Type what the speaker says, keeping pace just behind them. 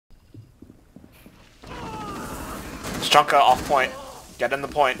Chunka off point. Get in the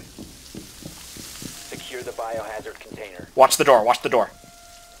point. Secure the biohazard container. Watch the door, watch the door.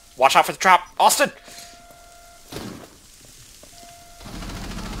 Watch out for the trap. Austin!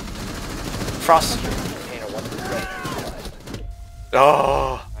 Frost. Container once it's ready.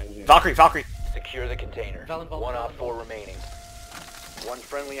 Oh. Valkyrie, Valkyrie. Secure the container. One op 4 remaining. One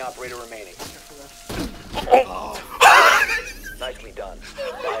friendly operator remaining. Nicely done.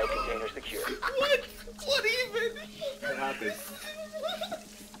 Bio container secure. What? What even? What happened?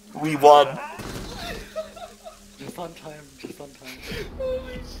 We won. Just on time, just on time.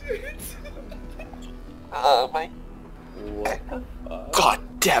 Holy shit. Oh my. What the fuck?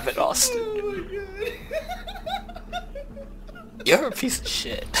 God damn it, Austin. Oh my god. You're a piece of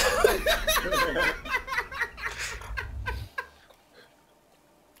shit.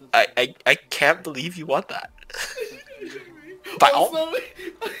 I can't believe you won that. But also,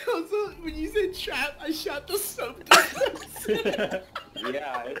 when you said trap, I shot the soap. Yeah,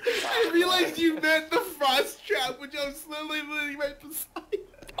 I realized you meant the frost trap, which I was literally right beside.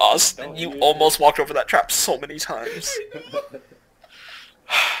 Austin, you almost walked over that trap so many times.